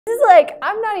like,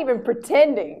 I'm not even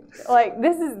pretending. Like,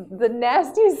 this is the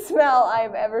nastiest smell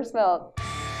I've ever smelled.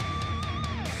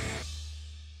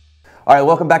 All right,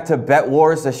 welcome back to Bet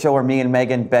Wars, the show where me and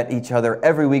Megan bet each other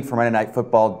every week for Monday Night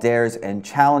Football dares and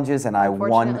challenges, and I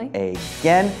won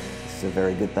again. This is a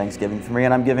very good Thanksgiving for me,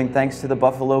 and I'm giving thanks to the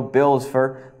Buffalo Bills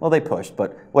for, well, they pushed,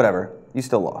 but whatever. You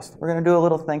still lost. We're going to do a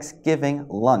little Thanksgiving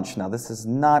lunch. Now, this is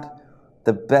not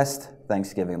the best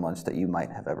Thanksgiving lunch that you might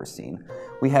have ever seen.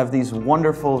 We have these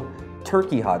wonderful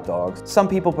turkey hot dogs. Some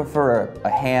people prefer a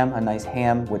ham, a nice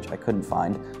ham, which I couldn't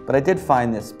find, but I did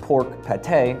find this pork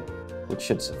pate, which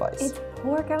should suffice. It's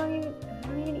pork. I don't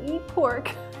even eat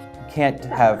pork. Can't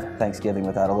have Thanksgiving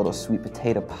without a little sweet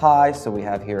potato pie, so we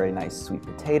have here a nice sweet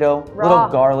potato. Raw. Little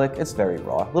garlic, it's very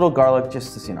raw. Little garlic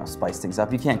just to, you know, spice things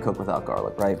up. You can't cook without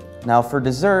garlic, right? Now for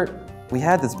dessert, we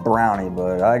had this brownie,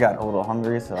 but I got a little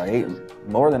hungry, so I ate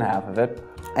more than half of it.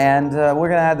 And we're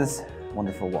gonna add this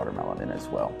wonderful watermelon in as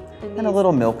well. And a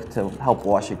little milk to help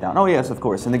wash it down. Oh yes, of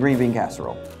course, and the green bean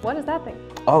casserole. What is that thing?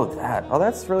 Oh,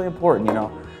 that's really important, you know.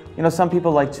 You know, some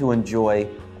people like to enjoy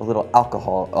a little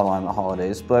alcohol on the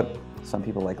holidays, but some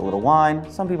people like a little wine,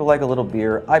 some people like a little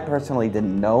beer. I personally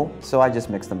didn't know, so I just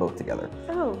mixed them both together.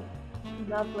 Oh,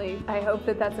 lovely. I hope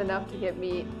that that's enough to get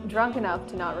me drunk enough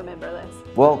to not remember this.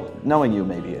 Well, knowing you,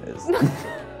 maybe it is.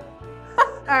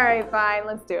 All right, fine,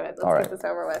 let's do it. Let's get this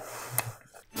over with.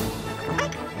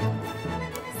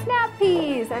 Snap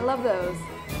peas, I love those.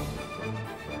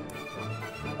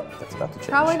 That's about to change.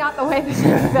 Probably not the way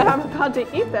that I'm about to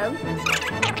eat them.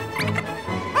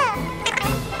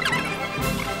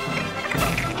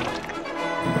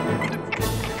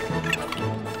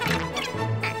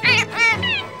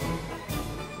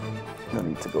 No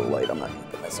need to go light, I'm not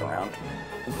going to mess around.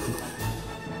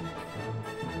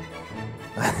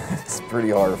 It's pretty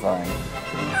horrifying.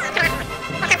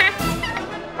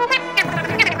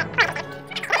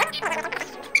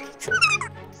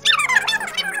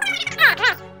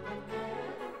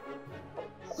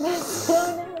 That's so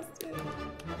nasty.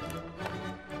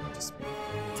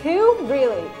 Two?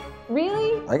 Really?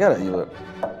 Really? I gotta eat it.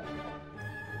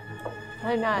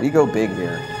 I'm not. We go big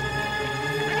here.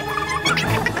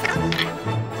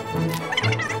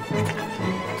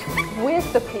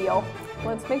 With the peel.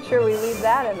 Let's make sure we leave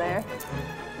that in there.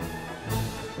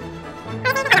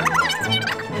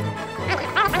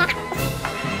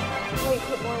 Wait,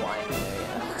 put more wine in there,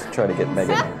 yeah. Let's try to get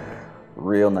Megan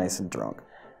real nice and drunk.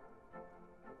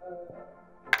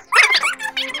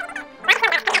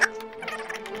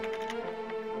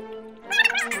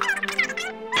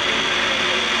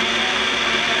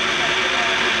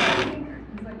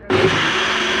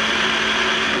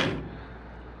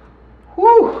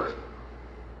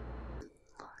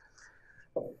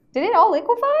 Did it all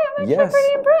liquefy? I'm actually Yes.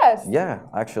 pretty impressed. Yeah,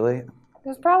 actually, It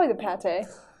was probably the pate.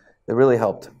 it really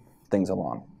helped things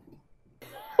along.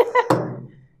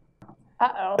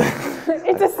 Uh-oh.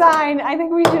 It's a sign. I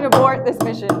think we should abort this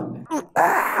mission.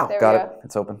 Ow! There Got we it. go.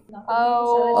 It's open.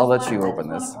 Oh. I'll let you open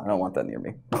this. I don't want that near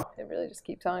me. It really just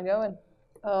keeps on going.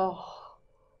 Oh.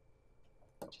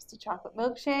 Just a chocolate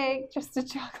milkshake. Just a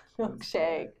chocolate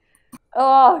milkshake.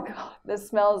 Oh, God. This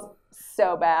smells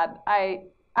so bad.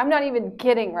 I'm not even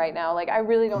kidding right now. Like, I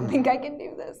really don't think I can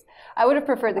do this. I would have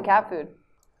preferred the cat food.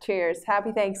 Cheers.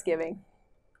 Happy Thanksgiving.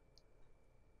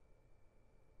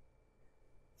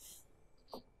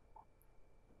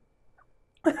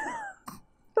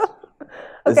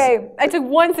 Okay, I took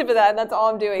one sip of that, and that's all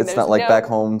I'm doing. It's not like back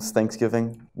home's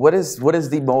Thanksgiving. What is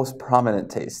the most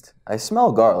prominent taste? I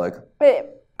smell garlic. Wait.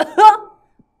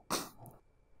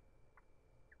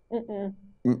 Mm-mm.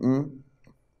 Mm-mm.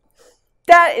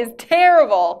 That is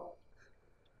terrible.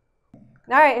 All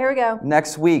right, here we go.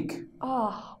 Next week,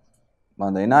 Oh,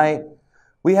 Monday night,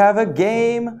 we have a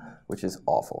game, which is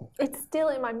awful. it's still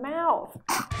in my mouth.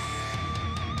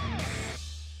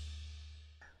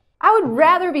 I would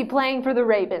rather be playing for the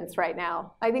Ravens right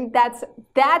now. I think that's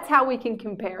how we can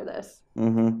compare this.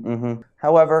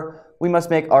 However, we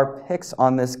must make our picks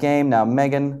on this game. Now,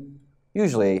 Megan,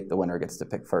 usually the winner gets to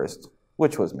pick first,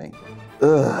 which was me.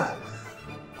 Ugh.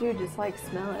 Dude, just like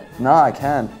smell it. No, I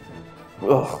can.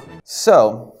 Ugh.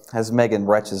 So, as Megan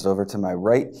retches over to my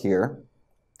right here,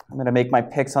 I'm going to make my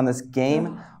picks on this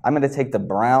game. I'm going to take the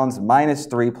Browns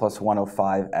 -3 +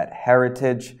 105 at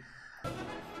Heritage.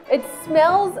 It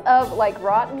smells of like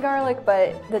rotten garlic,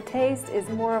 but the taste is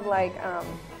more of like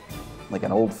Like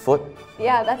an old foot.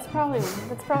 yeah, that's probably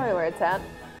where it's at.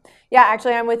 Yeah,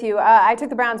 actually, I'm with you. I took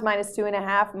the Browns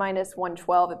 -2.5,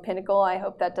 -112 at Pinnacle. I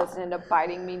hope that doesn't end up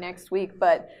biting me next week.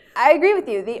 But I agree with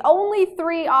you. The only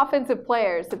 3 offensive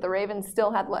players that the Ravens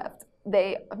still had left,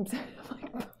 I'm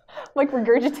like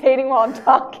regurgitating while I'm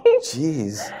talking.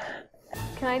 Jeez.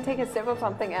 Can I take a sip of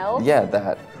something else? Yeah,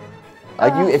 that.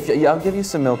 I'll give you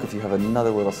some milk if you have another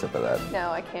little sip of that.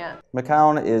 No, I can't.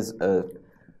 McCown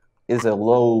is a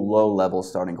low level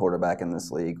starting quarterback in this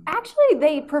league. Actually,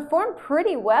 they performed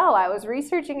pretty well. I was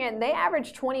researching it, and they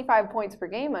averaged 25 points per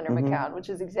game under McCown, which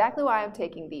is exactly why I'm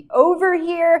taking the over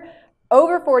here.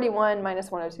 Over 41, minus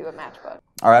 102 at Matchbook.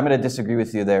 All right, I'm going to disagree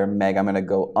with you there, Meg. I'm going to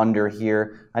go under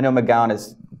here. I know McGowan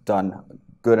has done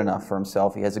good enough for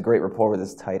himself. He has a great rapport with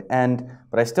his tight end,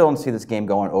 but I still don't see this game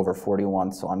going over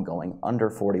 41, so I'm going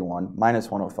under 41, minus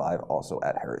 105, also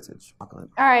at Heritage. All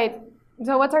right,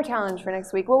 so what's our challenge for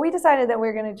next week? Well, we decided that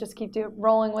we're going to just keep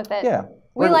rolling with it. Yeah.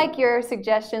 We like your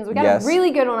suggestions. We got a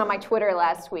really good one on my Twitter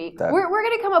last week. We're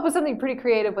going to come up with something pretty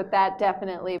creative with that,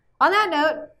 definitely. On that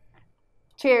note,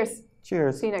 cheers.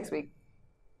 Cheers. See you next week.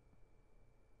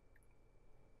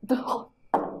 This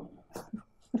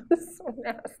is so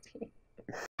nasty.